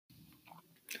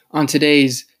On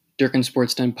today's Durkin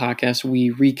Sports Time podcast,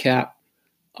 we recap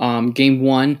Game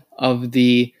 1 of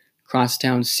the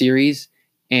Crosstown series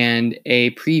and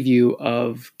a preview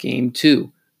of Game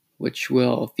 2, which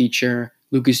will feature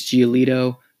Lucas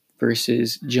Giolito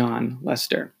versus Jon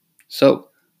Lester. So,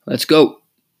 let's go.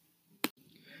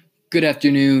 Good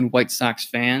afternoon, White Sox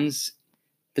fans.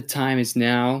 The time is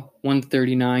now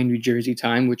 1:39 New Jersey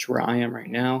time, which where I am right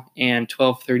now, and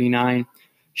 12:39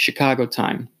 Chicago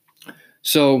time.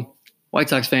 So, White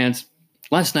Sox fans,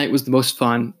 last night was the most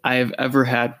fun I have ever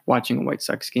had watching a White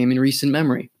Sox game in recent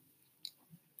memory.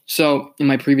 So, in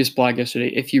my previous blog yesterday,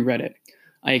 if you read it,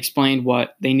 I explained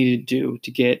what they needed to do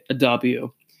to get a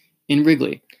W in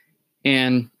Wrigley.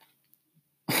 And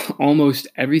almost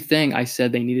everything I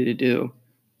said they needed to do,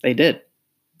 they did.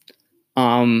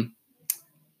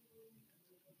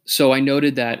 So I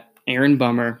noted that Aaron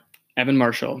Bummer, Evan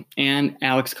Marshall, and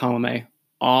Alex Colomé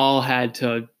all had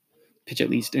to pitch at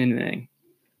least an inning.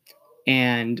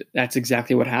 And that's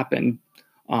exactly what happened.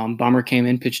 Bummer came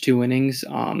in, pitched 2 innings.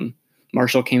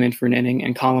 Marshall came in for an inning,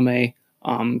 and Colomé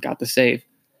got the save.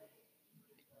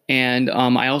 And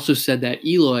I also said that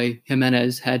Eloy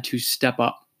Jimenez had to step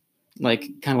up,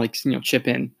 chip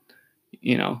in,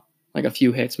 like a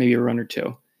few hits, maybe a run or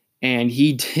two. And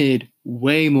he did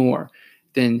way more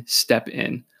than step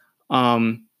in. But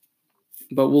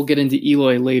we'll get into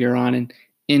Eloy later on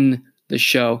in the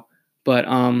show. But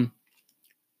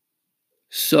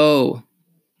so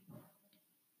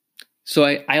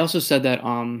I also said that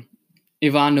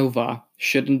Ivan Nova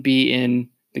shouldn't be in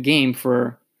the game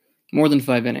for more than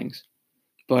 5 innings.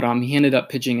 But he ended up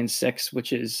pitching in 6,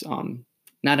 which is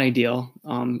not ideal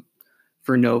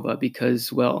for Nova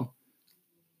because, well,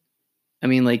 I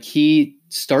mean, like he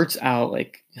starts out,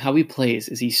 like how he plays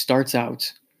is he starts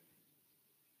out,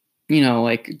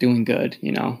 like doing good,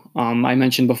 I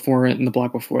mentioned before in the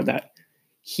blog before that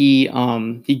he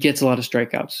gets a lot of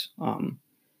strikeouts.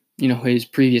 His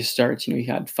previous starts, he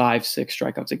had 5-6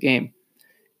 strikeouts a game.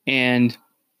 And,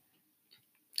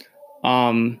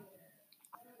 that's,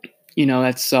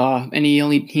 and he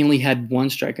only had 1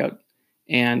 strikeout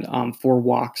and 4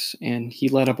 walks, and he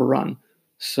let up a run.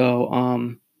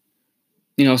 So,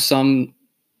 some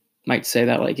might say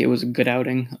that like it was a good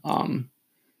outing.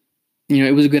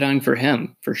 It was a good outing for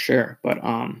him for sure. But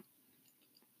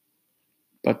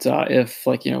if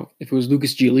it was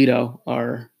Lucas Giolito,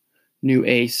 our new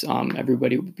ace,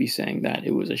 everybody would be saying that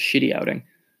it was a shitty outing.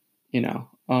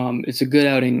 It's a good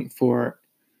outing for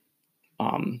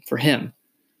him.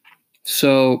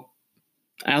 So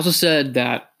I also said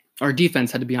that our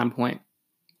defense had to be on point,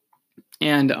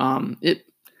 and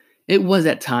it was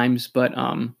at times, but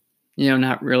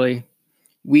not really.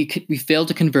 We failed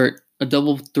to convert a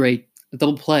double play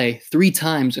 3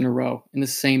 times in a row in the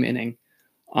same inning.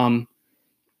 I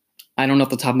don't know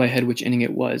off the top of my head which inning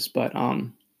it was, but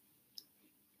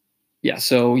yeah.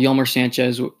 So Yelmer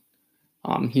Sanchez,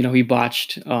 he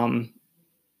botched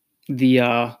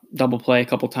the double play a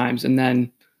couple times, and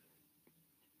then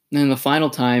the final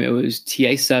time it was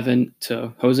TA7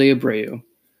 to Jose Abreu,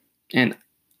 and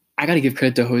I got to give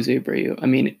credit to Jose Abreu. I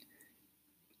mean,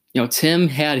 Tim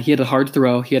had a hard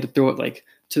throw. He had to throw it like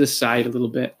to the side a little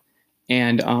bit,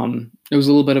 and it was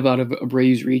a little bit out of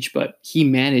Abreu's reach, but he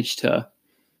managed to,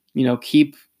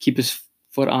 keep his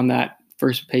foot on that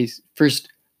first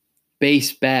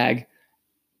base bag,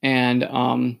 and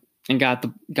got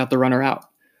the runner out.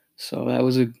 So that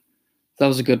was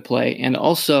a good play, and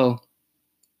also,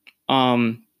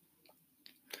 so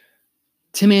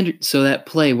that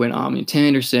play when Tim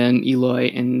Anderson,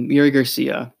 Eloy, and Leury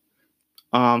Garcia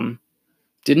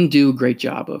didn't do a great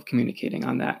job of communicating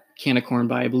on that can of corn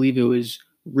by, I believe it was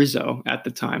Rizzo at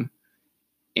the time.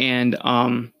 And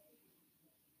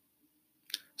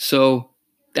so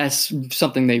that's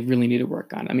something they really need to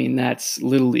work on. I mean, that's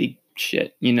little league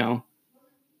shit, when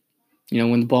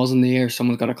the ball's in the air,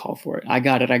 someone's got to call for it. I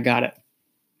got it.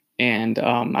 And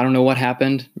I don't know what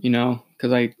happened,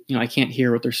 because I can't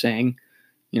hear what they're saying,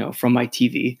 from my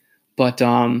TV. But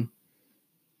yeah,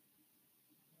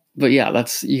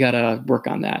 you got to work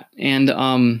on that. And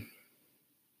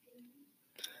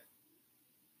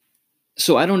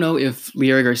so I don't know if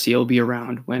Leury Garcia will be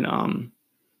around when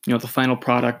the final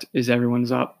product is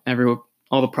everyone's up,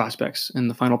 all the prospects, and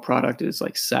the final product is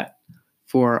like set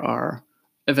for our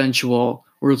eventual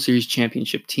World Series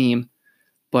championship team.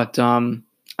 But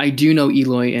I do know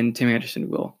Eloy and Tim Anderson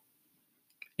will,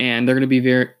 and they're going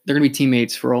to be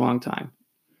teammates for a long time,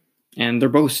 and they're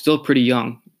both still pretty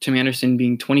young. Tim Anderson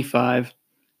being 25,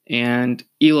 and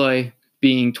Eloy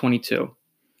being 22.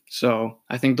 So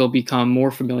I think they'll become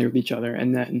more familiar with each other,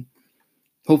 and then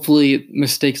hopefully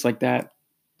mistakes like that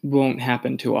won't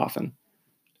happen too often.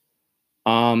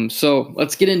 So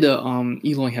let's get into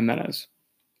Eloy Jimenez.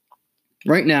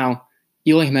 Right now,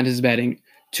 Eloy Jimenez is batting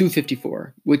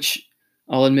 254, which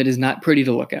I'll admit is not pretty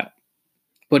to look at.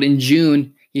 But in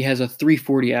June, he has a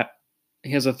 340.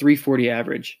 He has a 340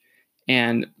 average,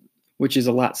 and which is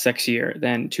a lot sexier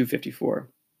than 254.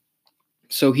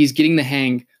 So he's getting the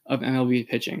hang of MLB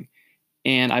pitching,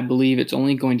 and I believe it's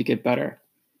only going to get better.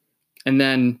 And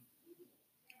then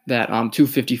that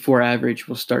 254 average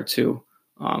will start to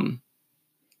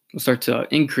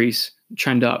increase,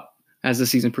 trend up as the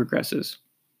season progresses.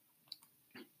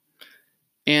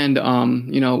 And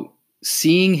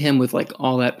seeing him with like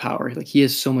all that power, like he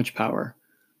has so much power.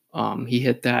 He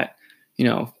hit that,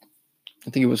 I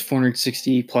think it was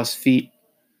 460 plus feet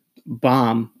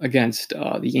bomb against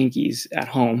the Yankees at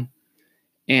home.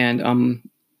 And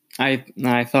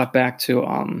I thought back to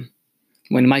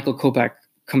when Michael Kopech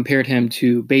compared him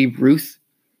to Babe Ruth,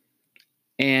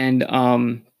 and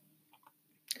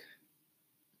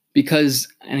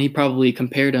he probably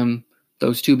compared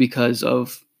those two because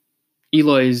of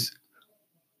Eloy's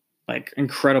like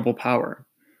incredible power.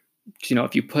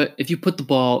 If you put the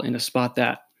ball in a spot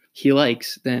that he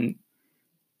likes, then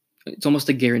it's almost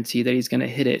a guarantee that he's going to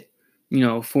hit it,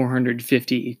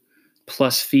 450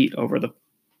 plus feet over the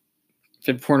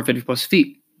 450 plus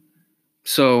feet.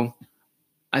 So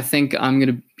I think I'm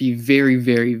going to be very,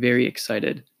 very, very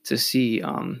excited to see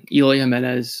Eloy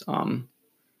Jimenez,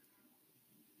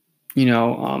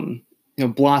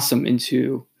 blossom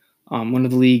into one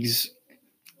of the league's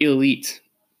elite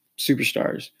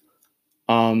superstars.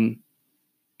 And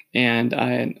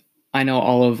I know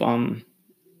all of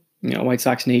White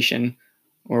Sox Nation,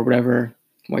 or whatever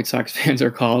White Sox fans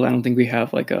are called. I don't think we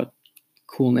have like a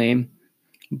cool name,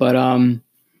 but I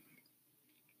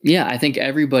think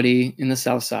everybody in the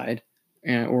South Side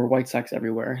or White Sox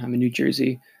everywhere, I'm in New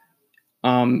Jersey,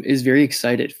 is very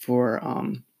excited for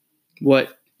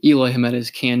what Eloy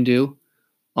Jimenez can do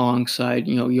alongside,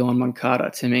 Yohan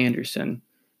Moncada, Tim Anderson,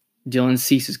 Dylan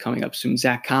Cease is coming up soon.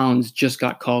 Zach Collins just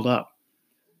got called up.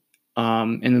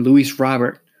 And then Luis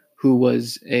Robert, who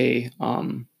was a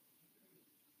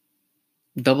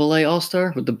Double-A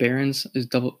All-Star with the Barons, is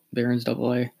Barons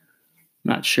Double-A.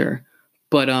 Not sure,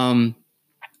 but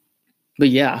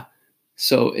yeah.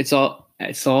 So it's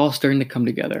all starting to come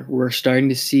together. We're starting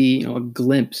to see a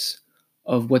glimpse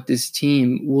of what this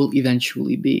team will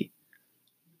eventually be,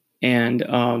 and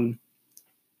I'm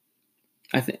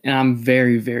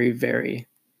very, very, very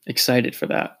excited for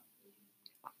that.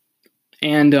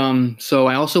 And so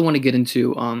I also want to get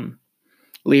into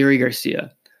Leury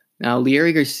Garcia. Now,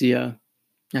 Leury Garcia,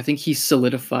 I think he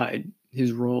solidified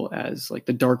his role as like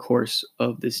the dark horse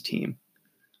of this team.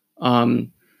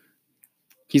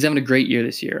 He's having a great year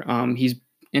this year. He's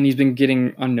been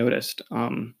getting unnoticed.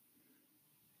 And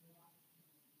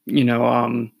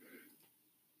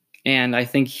I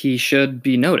think he should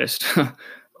be noticed.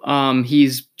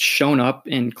 He's shown up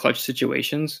in clutch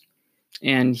situations,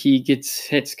 and he gets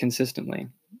hits consistently.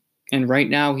 And right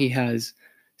now he has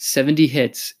 70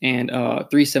 hits and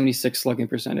 376 slugging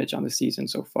percentage on the season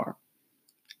so far.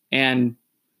 And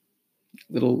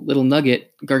little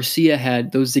nugget, Garcia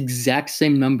had those exact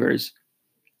same numbers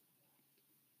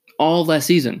all last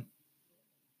season.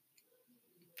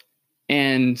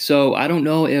 And so I don't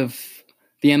know if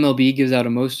the MLB gives out a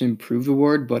most improved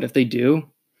award, but if they do,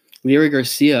 Leury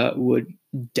Garcia would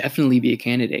definitely be a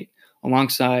candidate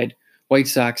alongside White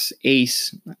Sox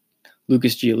ace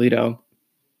Lucas Giolito.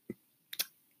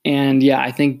 And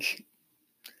I think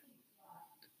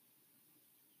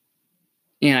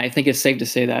it's safe to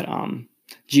say that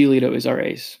Giolito is our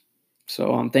ace.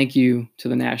 So thank you to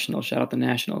the Nationals. Shout out the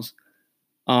Nationals.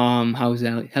 How's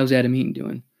Adam Eaton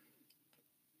doing?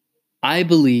 I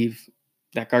believe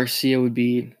that Garcia would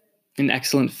be an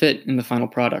excellent fit in the final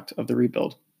product of the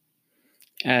rebuild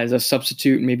as a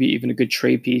substitute, maybe even a good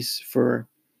trade piece for,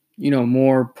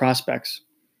 more prospects.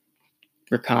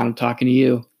 Rakan, I'm talking to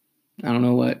you. I don't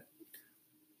know what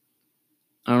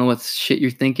shit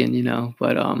you're thinking,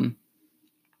 but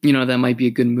that might be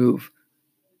a good move.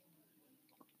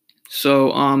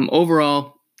 So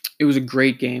overall, it was a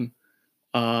great game.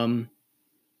 And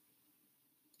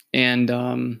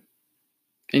I'm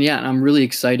really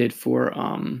excited for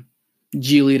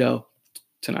Giolito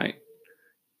tonight.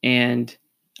 And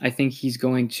I think he's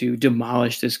going to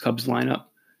demolish this Cubs lineup.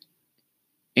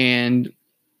 And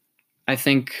I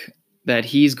think that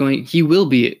he will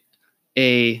be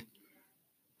an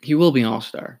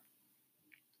all-star.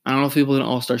 I don't know if he'll be an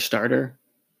all-star starter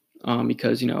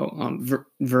because,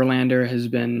 Verlander has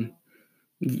been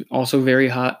also very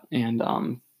hot and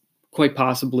quite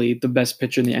possibly the best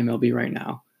pitcher in the MLB right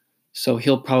now. so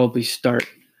he'll probably start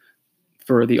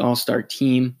for the All-Star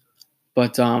team.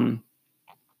 But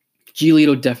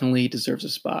Giolito definitely deserves a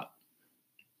spot.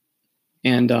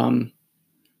 And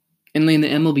in the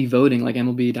MLB voting, like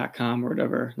MLB.com or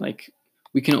whatever, like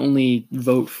we can only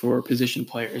vote for position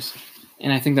players.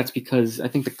 And I think that's because I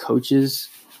think the coaches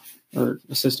or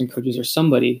assistant coaches or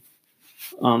somebody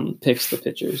picks the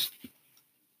pitchers.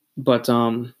 But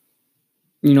and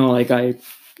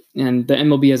the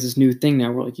MLB has this new thing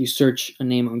now where like you search a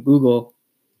name on Google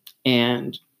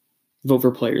and vote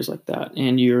for players like that,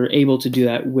 and you're able to do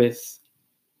that with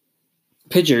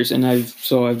pitchers. And I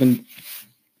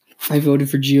voted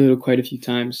for Giolito quite a few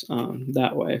times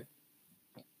that way.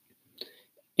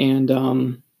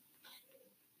 And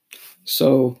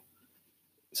so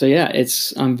yeah,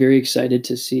 I'm very excited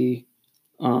to see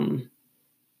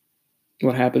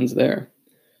what happens there.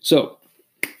 So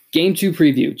Game 2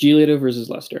 preview, Giolito versus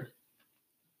Lester.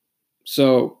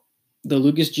 So the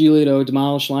Lucas Giolito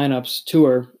Demolish Lineups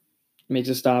tour makes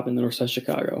a stop in the Northside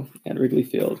Chicago at Wrigley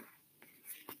Field.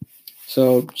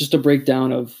 So just a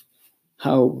breakdown of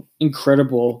how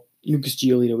incredible Lucas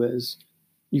Giolito is.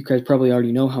 You guys probably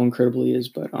already know how incredible he is,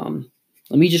 but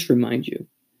let me just remind you.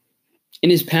 In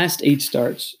his past 8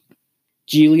 starts,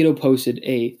 Giolito posted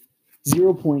a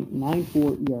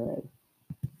 0.94 ERA.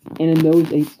 And in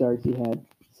those 8 starts, he had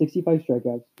 65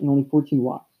 strikeouts and only 14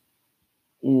 walks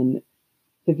in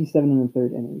 57 and a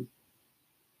third innings.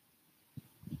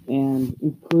 And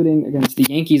including against the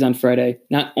Yankees on Friday,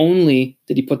 not only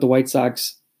did he put the White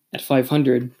Sox at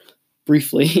 500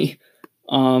 briefly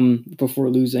before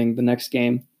losing the next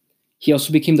game, he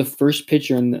also became the first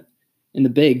pitcher in the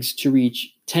bigs to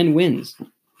reach 10 wins.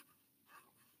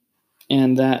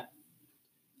 And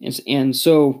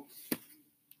so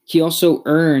he also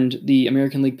earned the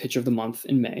American League Pitcher of the Month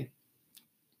in May.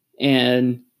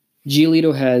 And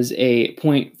Giolito has a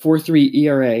 .43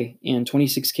 ERA and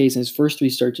 26 Ks in his first 3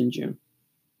 starts in June.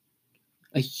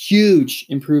 A huge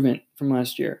improvement from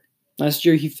last year. Last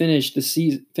year he finished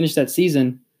that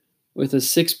season with a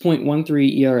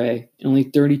 6.13 ERA and only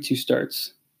 32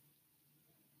 starts.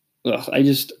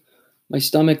 My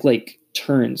stomach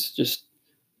turns just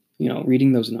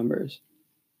reading those numbers.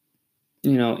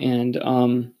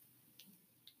 And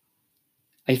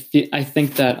I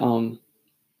think that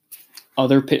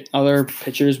other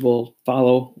pitchers will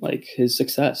follow his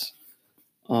success.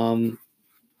 I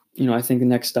think the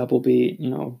next step will be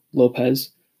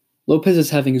Lopez. Lopez is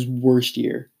having his worst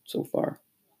year so far.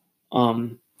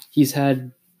 He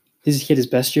had his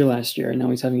best year last year, and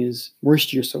now he's having his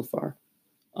worst year so far.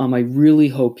 I really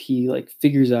hope he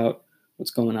figures out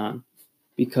what's going on,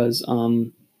 because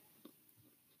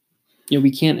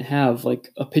we can't have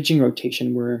a pitching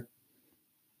rotation where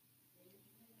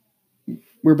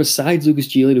besides Lucas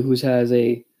Giolito, who has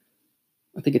a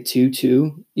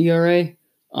 2.2 ERA,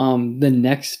 the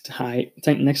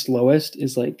next lowest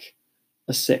is a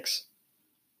 6.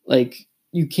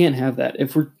 You can't have that.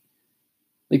 If we're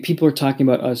people are talking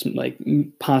about us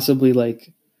possibly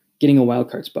getting a wild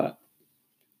card spot.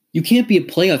 You can't be a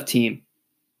playoff team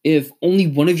if only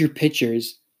one of your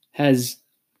pitchers has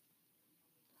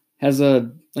a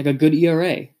good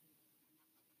ERA.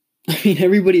 I mean,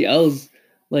 everybody else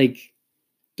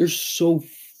they're so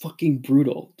fucking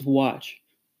brutal to watch.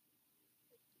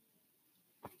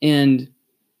 And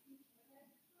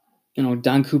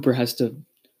Don Cooper has to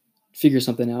figure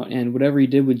something out, and whatever he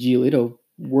did with Giolito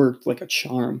worked like a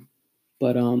charm.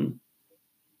 But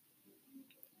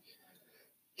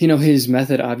his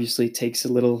method obviously takes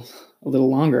a little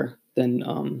longer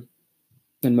than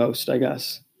most, I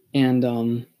guess.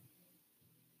 And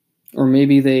or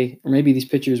maybe these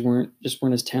pitchers weren't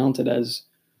as talented as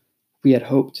we had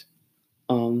hoped.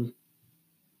 But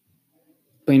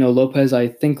Lopez, I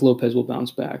think Lopez will bounce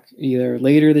back either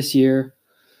later this year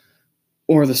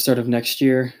or the start of next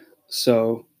year.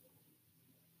 So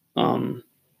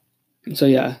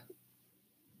yeah.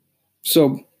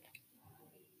 So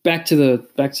back to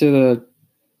the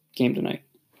game tonight.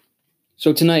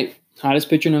 So tonight, hottest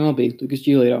pitcher in MLB, Lucas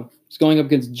Giolito, is going up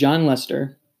against Jon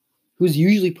Lester, who's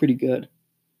usually pretty good.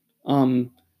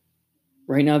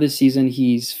 Right now this season,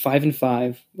 he's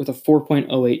 5-5 with a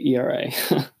 4.08 ERA.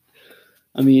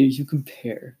 I mean, if you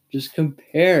compare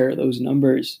those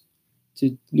numbers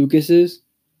to Lucas's,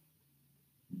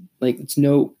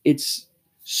 it's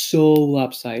so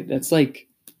lopsided. That's it's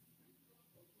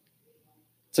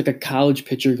like a college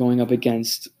pitcher going up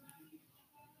against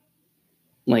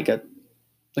a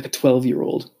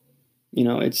 12-year-old.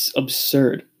 It's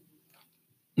absurd.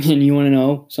 And you want to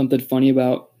know something funny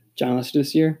about Jon Lester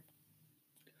this year?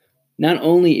 Not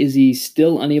only is he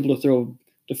still unable to throw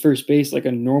to first base like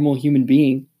a normal human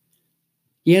being,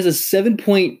 He has a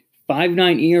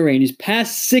 7.59 ERA in his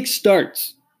past 6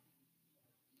 starts.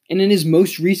 And in his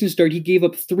most recent start, he gave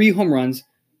up 3 home runs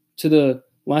to the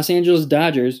Los Angeles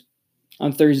Dodgers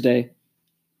on Thursday.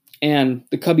 And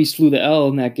the Cubbies flew the L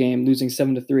in that game, losing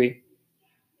 7-3.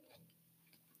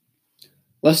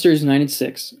 Lester is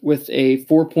 9-6 with a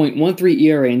 4.13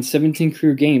 ERA in 17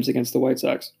 career games against the White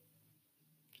Sox.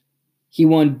 He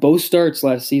won both starts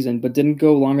last season, but didn't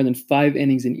go longer than 5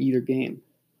 innings in either game.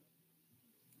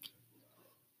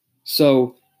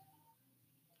 So,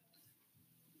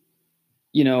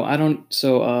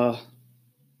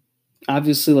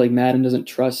 obviously, like, Madden doesn't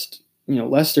trust,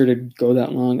 Lester to go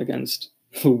that long against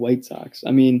the White Sox.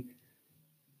 I mean,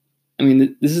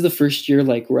 this is the first year,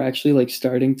 like, we're actually, like,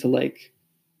 starting to, like,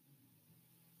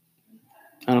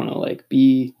 I don't know, like,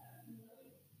 be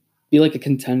like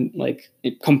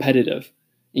competitive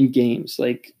in games,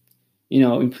 like,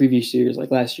 in previous years,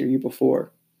 like last year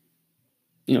before,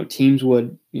 teams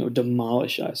would,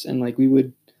 demolish us, and like we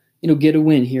would, get a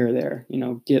win here or there,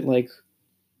 get like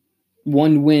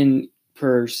one win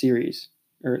per series,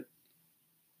 or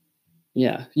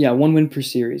one win per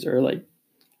series, or like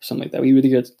something like that. We would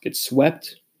either get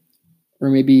swept, or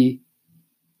maybe,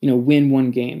 win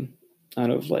one game out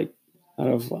of I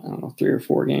don't know, 3 or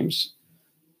 4 games,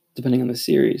 depending on the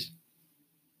series.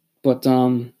 But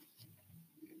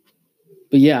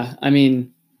yeah, I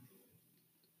mean,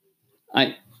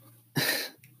 I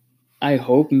I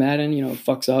hope Madden,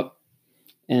 fucks up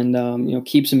and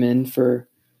keeps him in for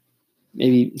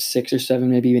maybe 6 or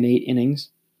 7, maybe even 8 innings.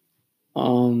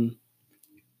 I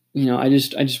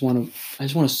just want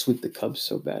to sweep the Cubs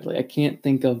so badly. I can't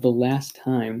think of the last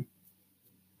time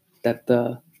that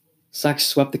the Sox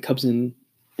swept the Cubs in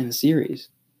a series.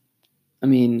 I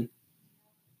mean,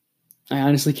 I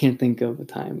honestly can't think of a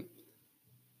time.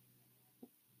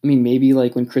 I mean, maybe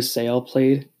like when Chris Sale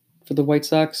played for the White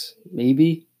Sox,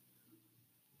 maybe.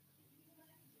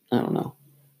 I don't know.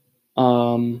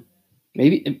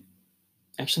 Maybe,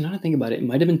 actually, now that I think about it, it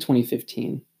might have been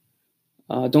 2015.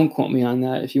 Don't quote me on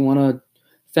that. If you want to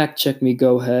fact check me,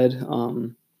 go ahead.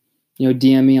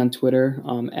 DM me on Twitter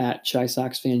at Shy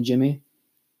Sox Fan Jimmy.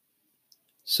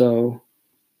 So,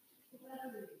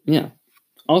 yeah.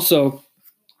 Also,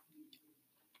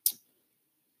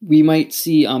 we might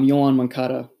see Yoan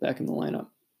Moncada back in the lineup.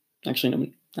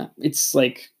 Actually, no, it's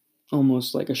like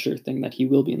almost like a sure thing that he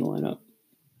will be in the lineup.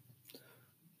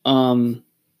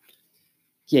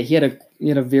 He had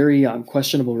a very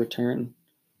questionable return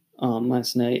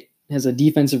last night. He has a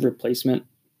defensive replacement,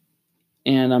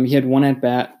 and he had one at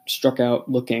bat, struck out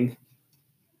looking.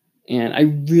 And I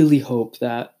really hope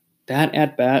that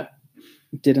at bat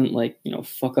didn't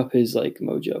fuck up his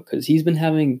mojo, because he's been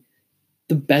having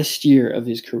the best year of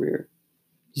his career.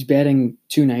 He's batting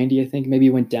 290, I think. Maybe he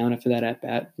went down after that at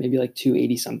bat, maybe like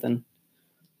 280 something.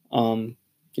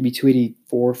 Maybe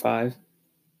 284 or 5.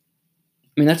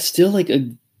 I mean, that's still like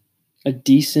a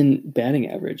decent batting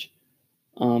average.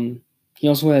 He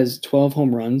also has 12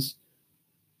 home runs.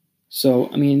 So,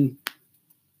 I mean,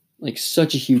 like,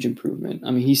 such a huge improvement.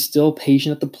 I mean, he's still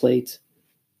patient at the plate,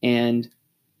 and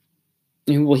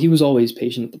well, he was always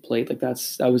patient at the plate. Like,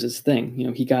 that was his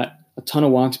thing. He got a ton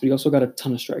of walks, but he also got a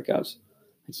ton of strikeouts.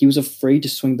 Like, he was afraid to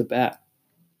swing the bat.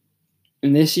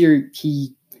 And this year,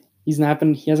 he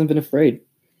hasn't been afraid.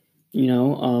 I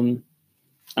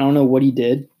don't know what he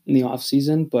did in the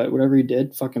offseason, but whatever he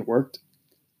did fucking worked.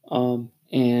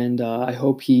 And I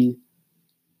hope he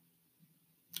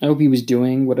was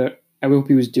doing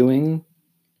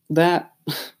that,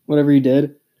 whatever he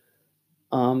did,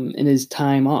 in his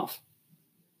time off.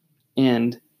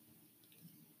 And,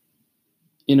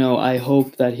 I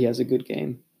hope that he has a good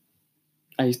game.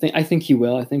 I think he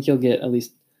will. I think he'll get at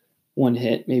least one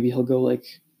hit. Maybe he'll go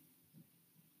like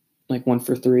 1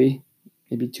 for 3,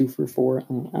 maybe 2 for 4. I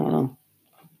don't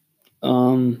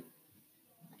know.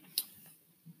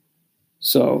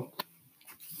 So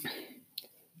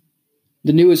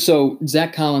the newest, so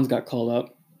Zach Collins got called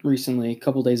up recently, a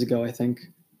couple days ago, I think.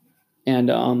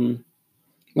 And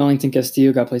Wellington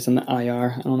Castillo got placed on the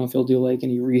IR. I don't know if he'll do like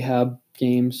any rehab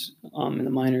games in the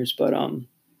minors, but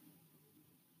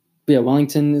yeah,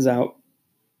 Wellington is out.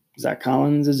 Zach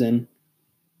Collins is in.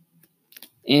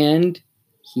 And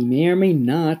he may or may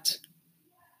not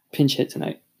pinch hit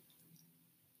tonight.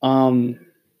 I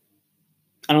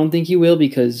don't think he will,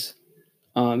 because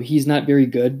he's not very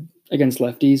good against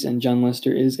lefties, and Jon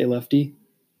Lester is a lefty.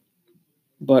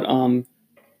 But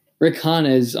Rick Hahn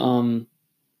is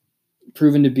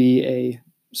proven to be a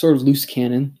sort of loose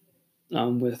cannon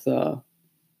with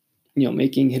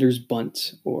making hitters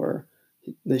bunt, or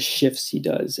the shifts he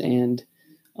does. And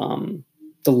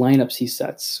the lineups he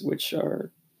sets, which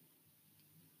are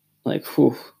like,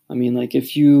 whew. I mean, like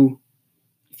if you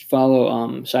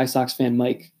follow Shy Sox fan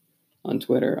Mike on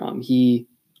Twitter, he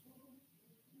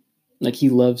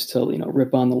loves to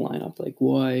rip on the lineup. Like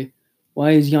why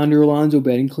is Yonder Alonso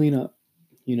batting cleanup?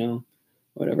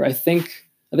 Whatever. I think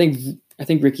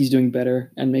Ricky's doing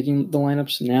better at making the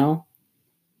lineups now.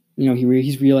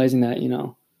 He's realizing that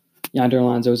Yonder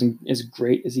Alonso isn't as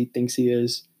great as he thinks he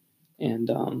is,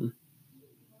 and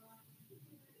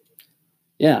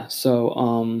yeah.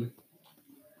 So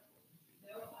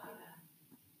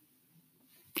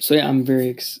yeah, I'm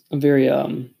very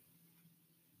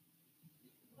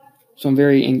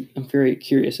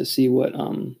curious to see what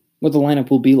the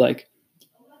lineup will be like.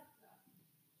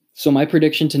 So my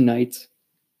prediction tonight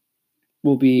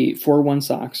will be 4-1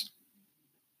 Sox.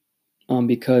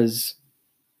 Because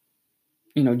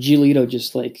Giolito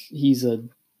just like he's a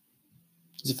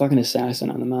fucking assassin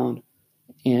on the mound,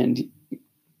 and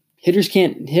hitters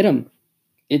can't hit him.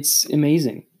 It's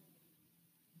amazing.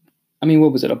 I mean,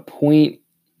 what was it? A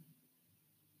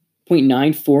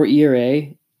 .94 ERA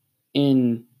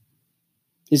in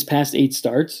his past 8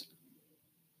 starts.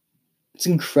 It's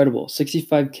incredible.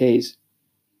 65 Ks,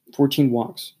 14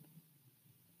 walks.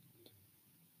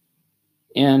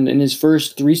 And in his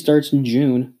first 3 starts in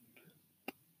June,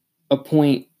 a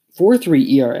 .43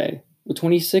 ERA with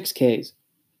 26 Ks.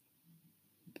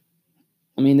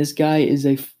 I mean, this guy is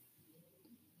I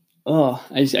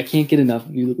can't get enough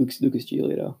of Lucas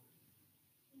Giolito.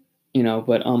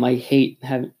 But I hate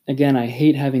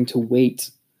having to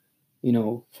wait,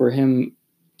 for him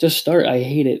to start. I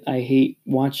hate it. I hate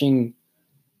watching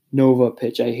Nova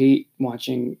pitch. I hate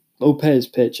watching Lopez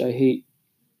pitch. I hate,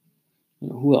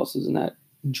 who else is in that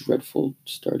dreadful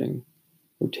starting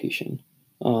rotation?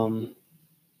 I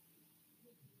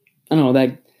don't know,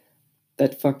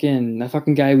 that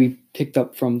fucking guy we picked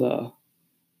up from the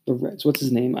Reds. What's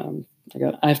his name? I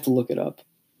have to look it up.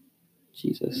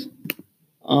 Jesus.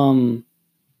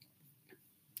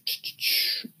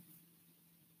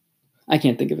 I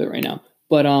can't think of it right now.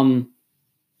 But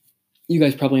you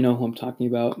guys probably know who I'm talking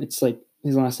about. It's like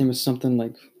his last name is something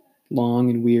like long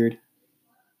and weird.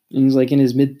 And he's like in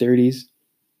his mid-30s.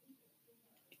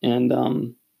 And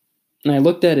I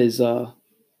looked at his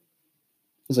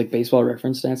like baseball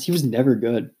reference stats. He was never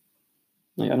good.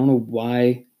 Like I don't know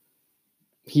why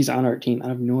he's on our team. I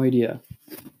have no idea.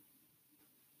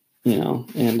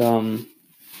 And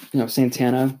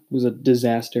Santana was a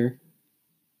disaster,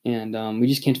 and we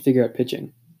just can't figure out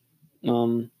pitching.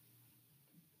 But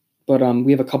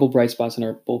we have a couple bright spots in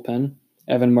our bullpen: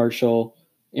 Evan Marshall,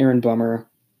 Aaron Bummer,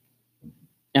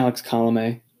 Alex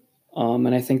Colomé,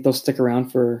 and I think they'll stick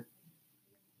around for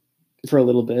a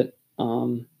little bit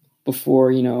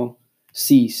before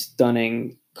Cease,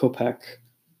 Dunning, Kopech,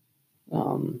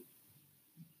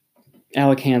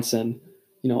 Alec Hansen,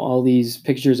 all these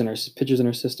pitchers in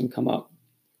our system come up.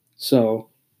 So,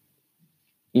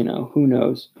 who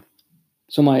knows?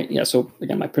 So my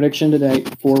prediction today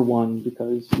 4-1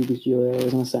 because Lucas Giolito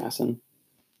is an assassin,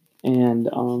 and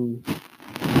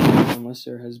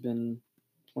Lister has been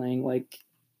playing like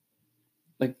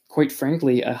quite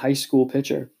frankly a high school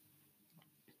pitcher.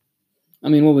 I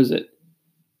mean, what was it?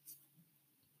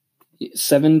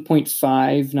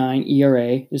 7.59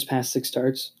 ERA his past 6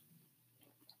 starts.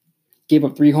 Gave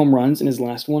up 3 home runs in his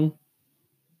last one.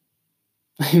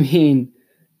 I mean,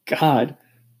 God.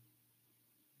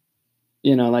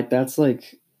 That's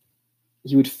like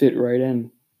he would fit right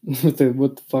in with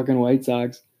the fucking White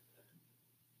Sox.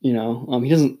 He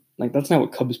doesn't that's not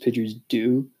what Cubs pitchers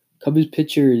do. Cubs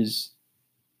pitchers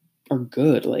are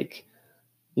good.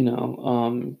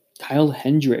 Kyle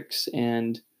Hendricks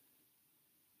and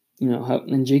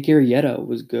Jake Arrieta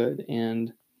was good,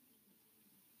 and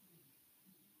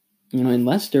and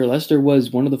Lester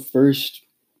was one of the first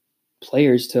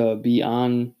players to be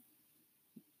on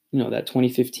that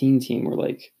 2015 team where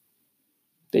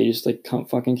they just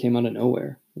fucking came out of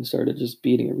nowhere and started just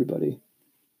beating everybody.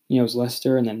 It was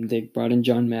Lester, and then they brought in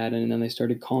John Madden, and then they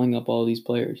started calling up all these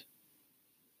players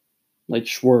like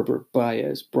Schwarber,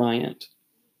 Baez, Bryant.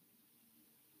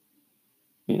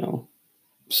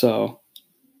 So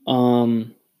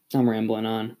I'm rambling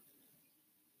on.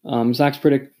 Sox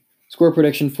score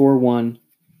prediction 4-1.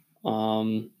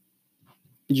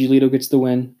 Giolito gets the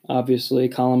win, obviously.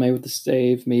 Colomé with the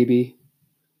save, maybe.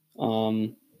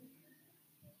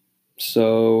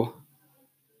 So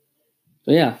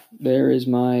yeah, there is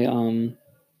my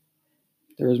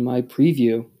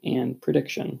preview and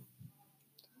prediction.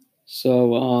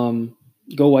 So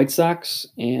go White Sox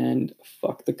and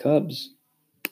fuck the Cubs.